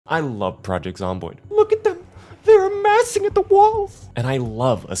I love Project Zomboid. Look at them! They're amassing at the walls! And I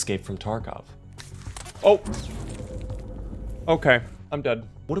love Escape From Tarkov. Oh! Okay, I'm dead.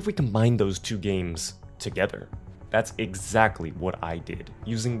 What if we combine those two games together? That's exactly what I did,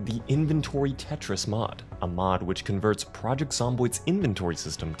 using the Inventory Tetris mod, a mod which converts Project Zomboid's inventory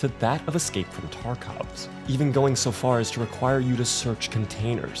system to that of Escape From Tarkov's, even going so far as to require you to search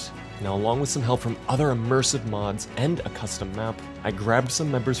containers. Now, along with some help from other immersive mods and a custom map, I grabbed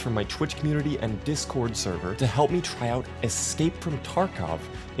some members from my Twitch community and Discord server to help me try out Escape From Tarkov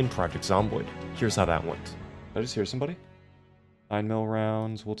in Project Zomboid. Here's how that went. Did I just hear somebody? 9mm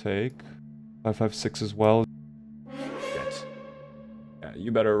rounds we'll take. 5.56 as well. Shit. Yeah,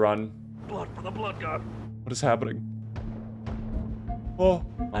 you better run. Blood for the blood god. What is happening? Oh.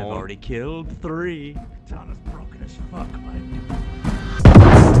 I've already killed 3. Katana's broken as fuck, man.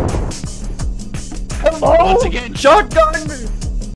 Hello! Once again, Shotgun me!